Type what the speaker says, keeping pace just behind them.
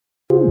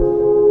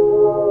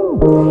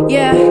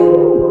Yeah.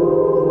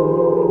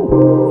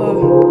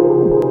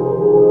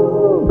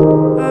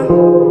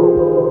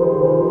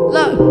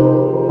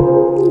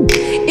 Look,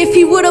 if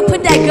he would've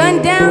put that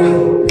gun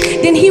down,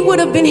 then he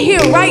would've been here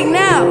right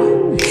now.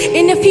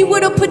 And if he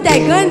would've put that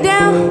gun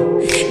down,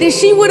 then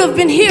she would've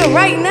been here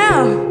right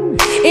now.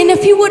 And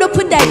if he would've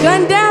put that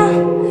gun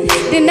down,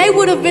 then they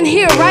would've been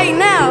here right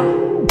now.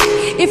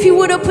 If he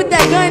would've put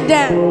that gun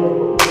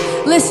down.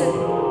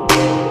 Listen.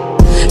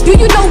 Do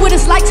you know what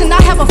it's like to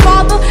not have a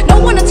father? No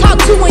one to talk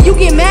to when you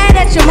get mad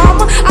at your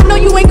mama. I know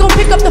you ain't gonna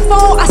pick up the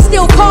phone, I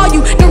still call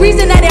you. The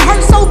reason that it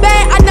hurts so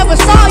bad, I never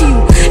saw you.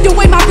 The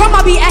way my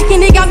grandma be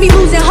acting, it got me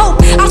losing hope.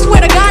 I swear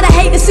to God, I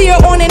hate to see her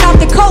on and off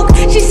the coke.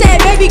 She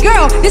said, baby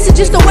girl, this is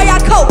just the way I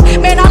cope.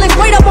 Man, all this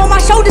weight up on my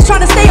shoulders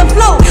trying to stay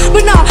afloat.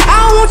 But no,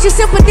 I don't want your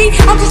sympathy.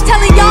 I'm just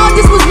telling y'all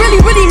this was really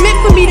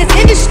meant for me. This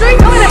industry,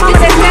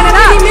 this is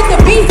really meant to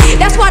be.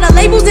 That's why the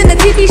labels and the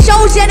TV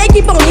shows, yeah, they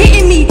keep on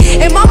hitting me.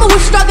 And mama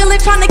was struggling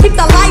trying to keep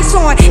the lights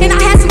on. And I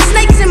had some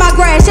snakes in my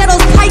grass, yeah,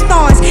 those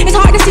pythons. It's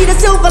hard to see the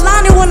silver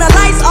lining when the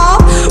lights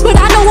off. But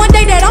I know one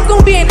day that I'm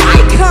gonna be an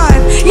icon.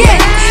 Yeah,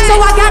 so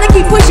I gotta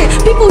keep pushing.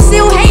 People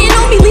still hating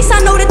on me, at least I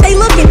know that they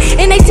looking.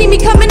 And they see me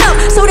coming up,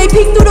 so they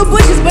peek through the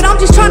bushes. But I'm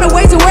just trying to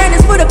raise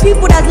awareness for the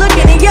people that's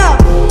looking. And yo,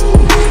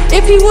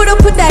 if he would've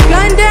put that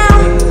gun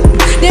down,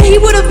 then he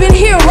would've been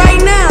here right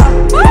now.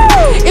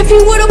 If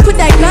he would've put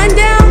that gun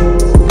down,